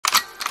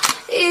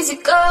Easy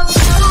go.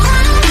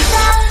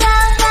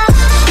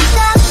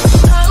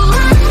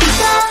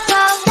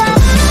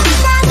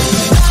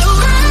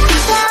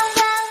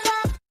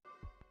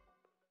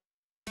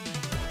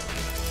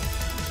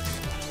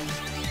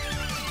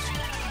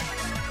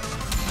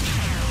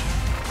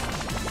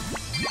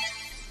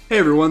 Hey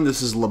everyone,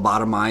 this is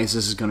Lobotomize.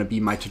 This is going to be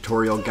my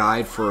tutorial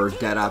guide for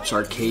Dead Ops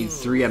Arcade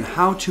 3 on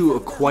how to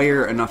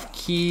acquire enough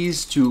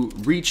keys to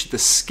reach the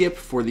skip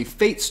for the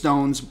Fate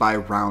Stones by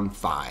round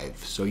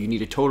 5. So you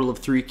need a total of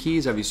 3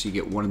 keys. Obviously you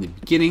get one in the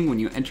beginning. When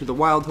you enter the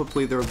wild,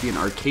 hopefully there will be an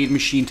arcade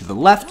machine to the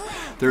left.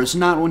 There is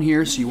not one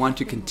here, so you want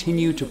to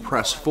continue to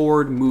press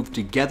forward, move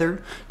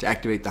together to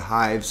activate the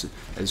hives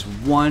as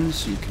one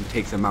so you can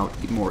take them out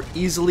more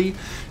easily.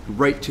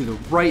 Right to the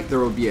right there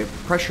will be a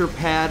pressure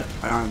pad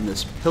on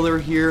this pillar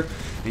here,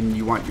 and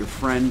you want your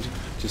friend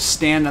to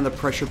stand on the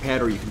pressure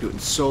pad, or you can do it in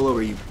solo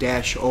where you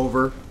dash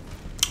over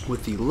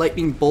with the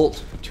lightning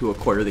bolt to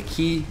acquire the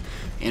key,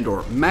 and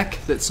or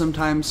mech that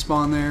sometimes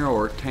spawn there,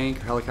 or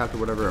tank or helicopter,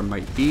 whatever it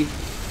might be.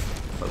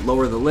 But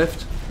lower the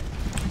lift,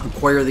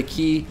 acquire the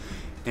key,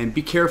 and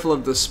be careful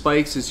of the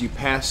spikes as you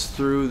pass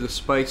through the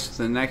spikes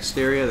to the next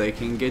area. They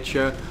can get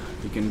you.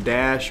 You can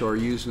dash or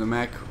use the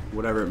mech,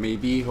 whatever it may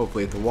be.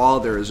 Hopefully at the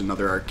wall there is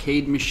another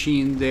arcade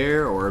machine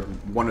there, or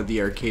one of the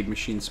arcade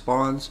machine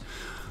spawns.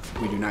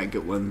 We do not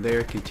get one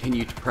there.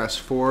 Continue to press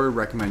forward.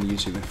 Recommend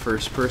using the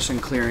first person,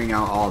 clearing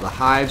out all the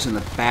hives in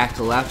the back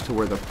left to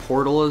where the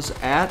portal is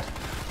at.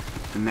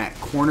 In that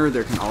corner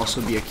there can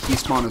also be a key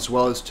spawn, as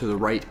well as to the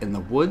right in the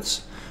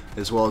woods,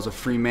 as well as a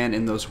free man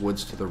in those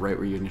woods to the right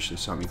where you initially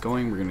saw me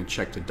going. We're going to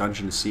check the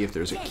dungeon to see if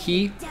there's a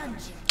key.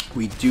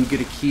 We do get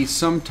a key.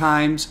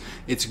 Sometimes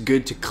it's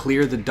good to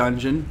clear the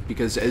dungeon,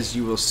 because as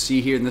you will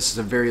see here, and this is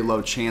a very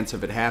low chance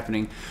of it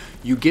happening,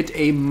 you get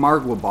a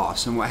Margwa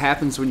boss. And what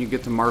happens when you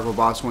get the Margwa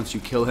boss, once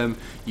you kill him,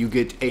 you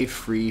get a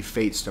free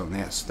Fate Stone.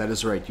 Yes, that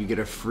is right. You get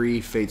a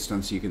free Fate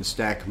Stone, so you can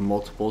stack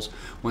multiples.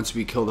 Once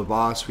we kill the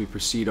boss, we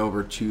proceed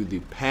over to the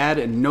pad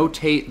and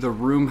notate the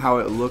room, how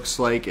it looks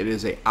like. It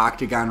is a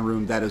octagon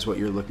room. That is what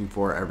you're looking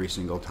for every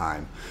single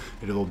time.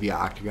 It will be an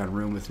octagon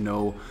room with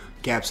no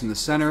gaps in the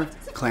center.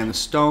 Clan the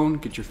stone,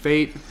 get your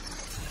fate.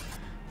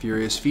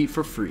 Furious feet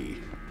for free.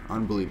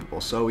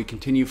 Unbelievable. So we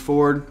continue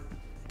forward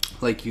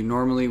like you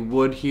normally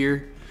would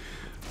here.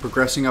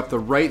 Progressing up the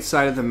right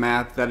side of the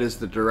map, that is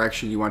the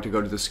direction you want to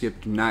go to the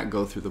skip. Do not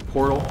go through the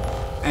portal.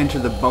 Enter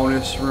the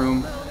bonus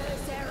room.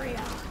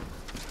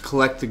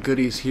 Collect the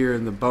goodies here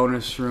in the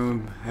bonus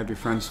room. Have your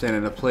friend stand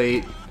at a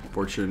plate.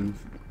 Fortune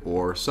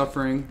or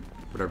suffering,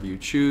 whatever you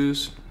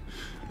choose.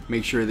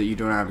 Make sure that you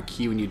don't have a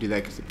key when you do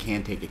that, because it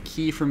can take a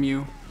key from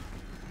you.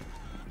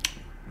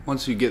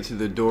 Once you get through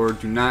the door,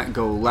 do not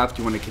go left.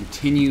 You want to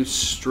continue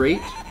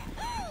straight.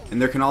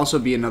 And there can also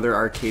be another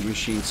arcade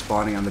machine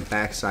spawning on the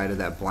back side of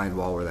that blind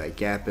wall where that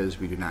gap is.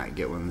 We do not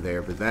get one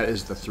there, but that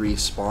is the 3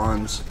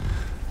 spawns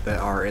that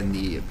are in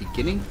the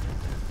beginning.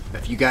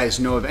 If you guys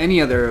know of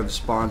any other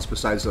spawns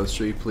besides those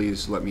 3,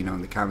 please let me know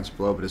in the comments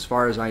below. But as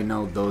far as I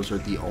know, those are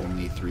the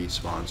only 3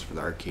 spawns for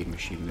the arcade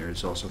machine.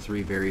 There's also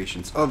 3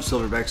 variations of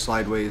Silverback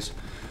Slideways,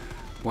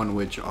 one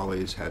which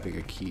always having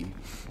a key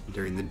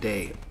during the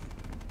day.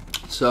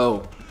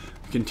 So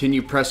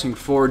continue pressing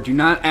forward. Do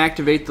not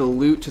activate the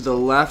loot to the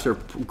left, or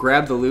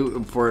grab the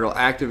loot before it'll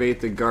activate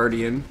the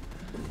Guardian.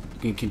 You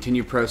can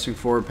continue pressing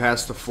forward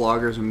past the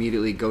floggers,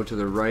 immediately go to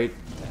the right.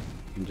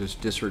 And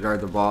just disregard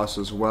the boss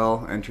as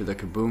well. Enter the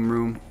kaboom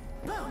room.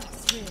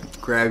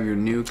 Grab your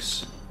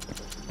nukes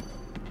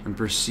and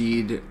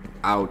proceed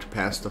out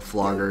past the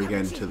flogger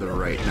again to the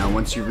right. Now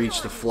once you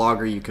reach the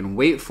flogger, you can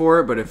wait for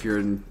it, but if you're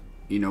in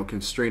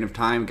constraint of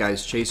time,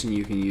 guys chasing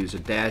you, can use a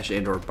dash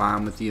and or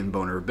bomb with the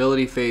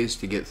invulnerability phase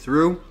to get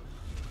through.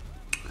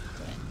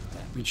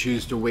 We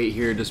choose to wait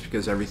here just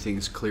because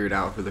everything's cleared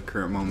out for the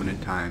current moment in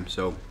time.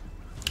 So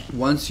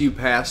once you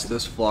pass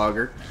this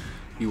flogger,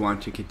 you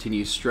want to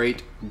continue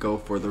straight, go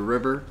for the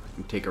river,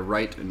 and take a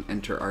right and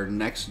enter our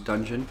next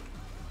dungeon.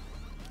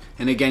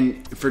 And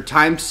again, for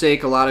time's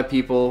sake, a lot of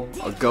people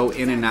go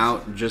in and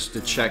out just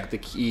to check the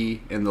key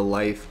and the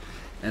life,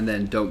 and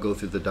then don't go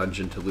through the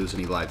dungeon to lose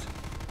any lives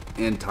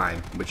and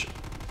time, which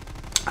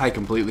I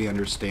completely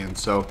understand.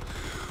 So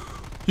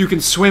you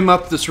can swim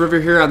up this river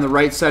here on the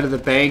right side of the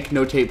bank.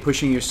 Notate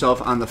pushing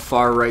yourself on the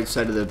far right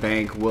side of the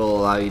bank will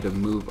allow you to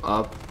move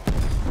up.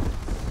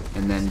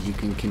 And then you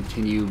can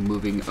continue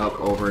moving up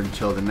over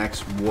until the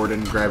next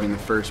warden, grabbing the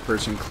first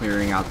person,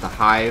 clearing out the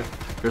hive.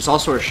 There's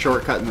also a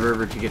shortcut in the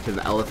river to get to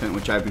the elephant,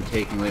 which I've been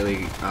taking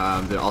lately,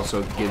 that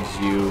also gives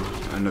you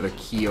another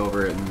key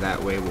over it, and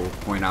that way we'll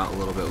point out a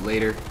little bit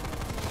later.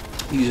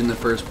 Using the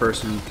first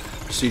person,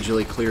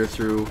 procedurally clear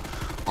through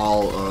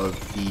all of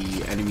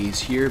the enemies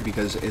here,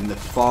 because in the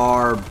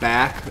far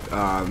back,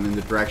 in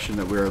the direction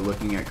that we're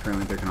looking at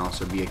currently, there can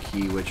also be a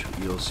key, which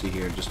you'll see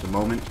here in just a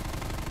moment.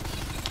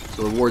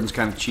 So the warden's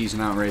kind of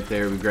cheesing out right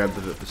there. We grab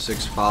the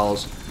 6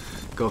 fowls,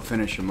 go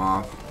finish him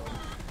off.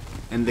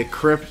 And the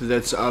crypt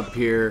that's up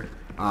here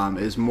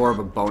is more of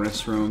a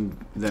bonus room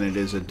than it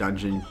is a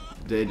dungeon.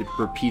 It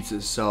repeats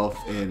itself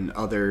in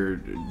other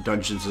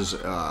dungeons as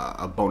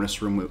a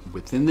bonus room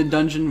within the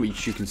dungeon,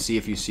 which you can see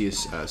if you see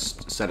a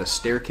set of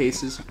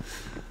staircases,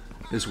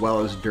 as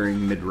well as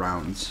during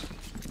mid-rounds.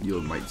 You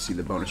might see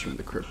the bonus room,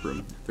 the crypt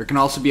room. There can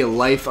also be a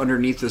life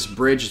underneath this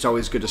bridge. It's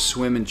always good to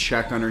swim and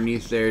check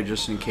underneath there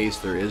just in case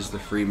there is the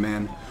free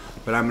man.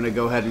 But I'm going to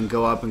go ahead and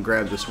go up and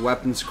grab this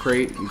weapons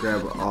crate and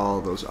grab all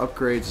those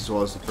upgrades as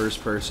well as the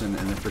first person,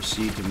 and then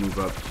proceed to move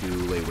up to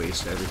lay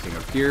waste to everything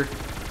up here,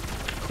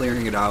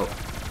 clearing it out.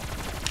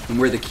 And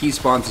where the key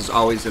spawns is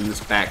always in this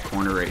back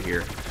corner right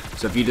here.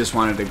 So if you just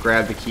wanted to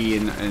grab the key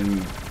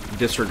and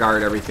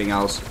disregard everything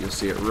else, you'll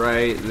see it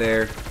right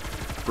there,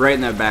 right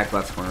in that back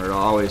left corner. It'll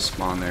always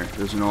spawn there.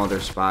 There's no other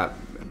spot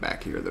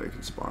back here that it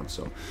can spawn.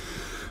 So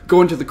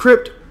go into the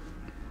crypt,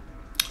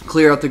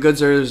 clear out the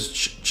goods. There's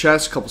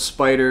chest, couple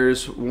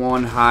spiders,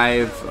 one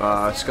hive,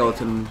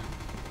 skeleton,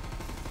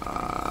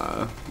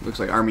 looks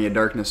like Army of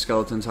Darkness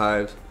skeletons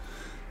hives.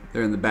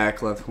 They're in the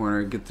back left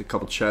corner. Get the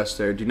couple chests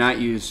there. Do not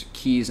use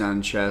keys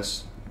on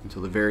chests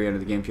until the very end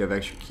of the game. If you have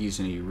extra keys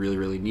and you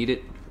really need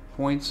it,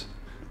 points.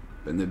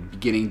 But in the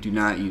beginning, do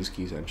not use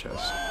keys on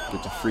chests.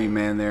 Get the free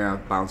man there.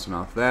 I'm bouncing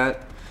off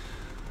that.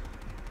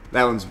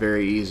 That one's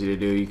very easy to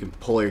do. You can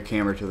pull your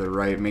camera to the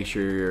right. Make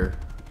sure you're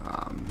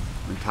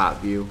in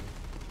top view.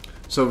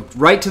 So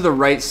right to the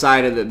right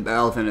side of the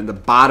elephant, at the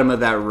bottom of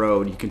that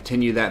road, you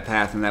continue that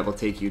path, and that will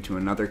take you to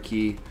another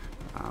key.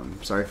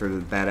 Sorry for the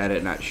bad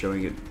edit, not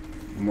showing it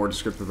more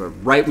descriptive, but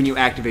right when you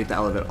activate the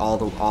elephant, all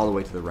the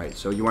way to the right.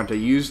 So you want to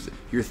use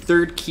your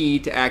third key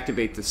to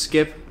activate the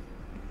skip,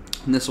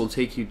 and this will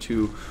take you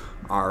to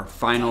our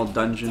final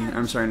dungeon.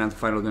 I'm sorry, not the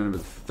final dungeon,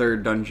 but the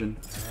third dungeon.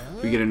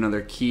 We get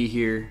another key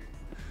here.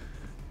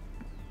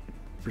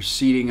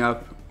 Proceeding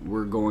up,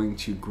 we're going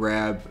to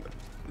grab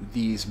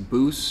these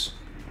boosts,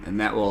 and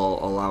that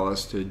will allow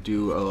us to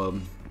do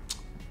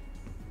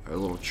a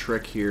little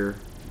trick here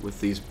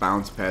with these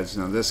bounce pads.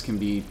 Now this can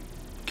be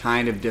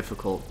kind of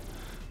difficult,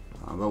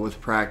 but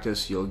with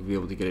practice you'll be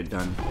able to get it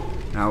done.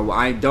 Now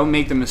I don't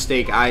make the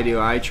mistake I do.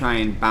 I try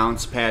and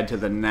bounce pad to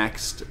the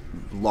next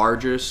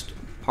largest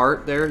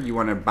part there. You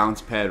want to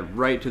bounce pad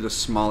right to the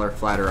smaller,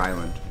 flatter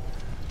island,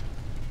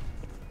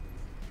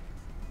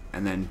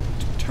 and then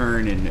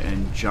turn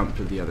and jump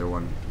to the other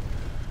one.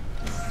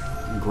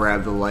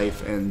 Grab the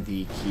life and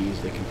the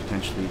keys that can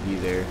potentially be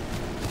there,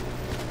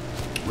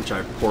 which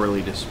I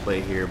poorly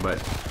display here,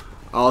 but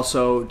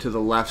also to the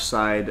left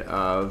side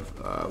of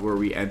where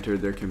we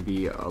entered, there can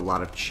be a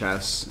lot of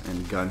chests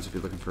and guns if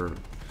you're looking for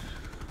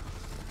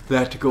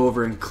that to go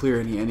over and clear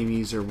any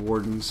enemies or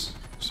wardens.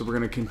 So we're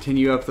going to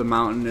continue up the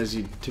mountain as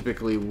you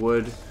typically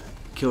would,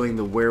 killing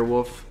the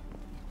werewolf.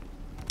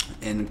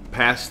 And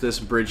past this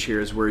bridge here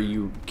is where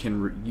you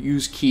can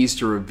use keys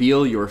to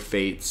reveal your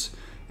fates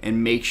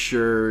and make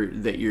sure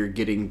that you're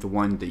getting the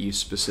one that you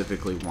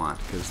specifically want,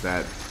 because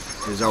that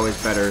is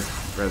always better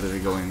rather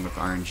than going with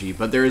RNG.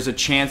 But there is a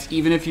chance,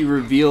 even if you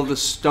reveal the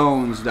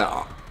stones, the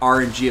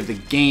RNG of the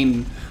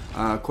game,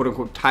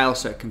 quote-unquote tile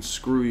set, can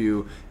screw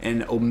you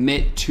and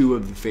omit 2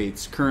 of the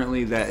fates.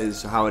 Currently that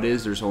is how it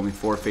is. There's only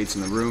 4 fates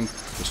in the room.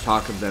 There's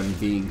talk of them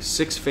being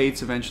 6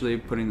 fates eventually,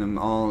 putting them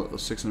all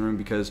 6 in the room,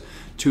 because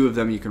 2 of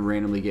them you can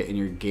randomly get in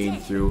your game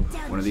through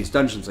one of these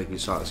dungeons like you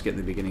saw us get in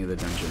the beginning of the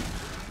dungeon.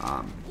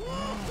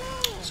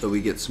 So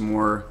we get some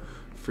more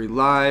free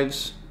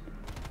lives,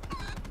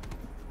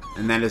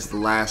 and that is the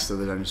last of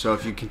the dungeon. So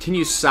if you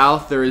continue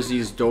south, there is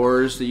these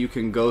doors that you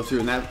can go through,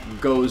 and that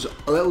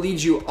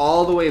leads you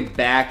all the way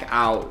back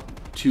out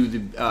to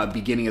the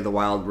beginning of the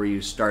wild, where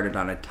you started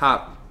on a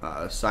top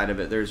side of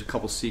it. There's a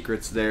couple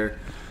secrets there.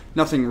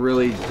 Nothing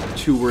really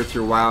too worth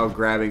your while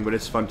grabbing, but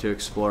it's fun to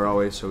explore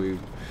always, so we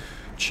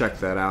check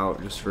that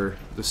out just for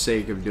the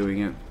sake of doing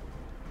it.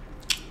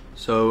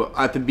 So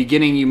at the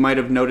beginning you might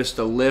have noticed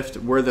a lift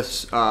where the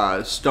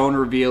stone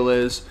reveal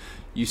is.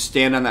 You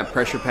stand on that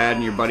pressure pad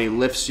and your buddy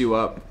lifts you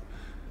up.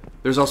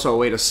 There's also a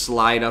way to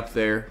slide up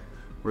there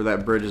where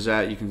that bridge is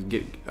at. You can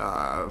get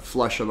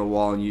flush on the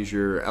wall and use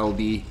your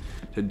LB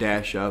to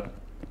dash up.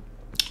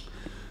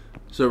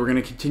 So we're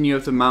going to continue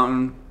up the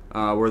mountain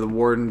where the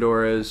warden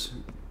door is.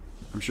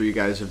 I'm sure you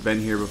guys have been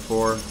here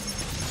before.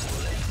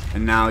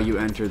 And now you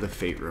enter the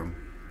fate room.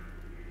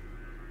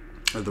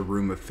 Or the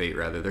room of fate,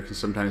 rather. There can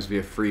sometimes be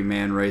a free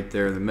man right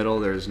there in the middle.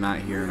 There is not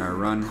here in our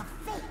run.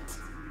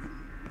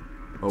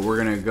 But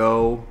we're going to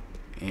go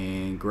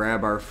and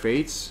grab our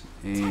fates.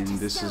 And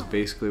this is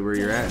basically where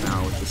you're at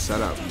now with the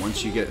setup.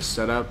 Once you get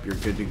set up, you're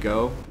good to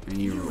go. And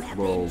you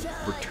will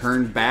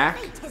return back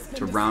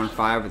to round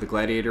 5 where the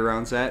gladiator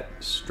round's at,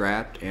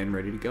 strapped and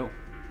ready to go.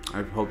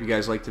 I hope you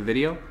guys liked the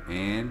video,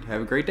 and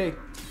have a great day.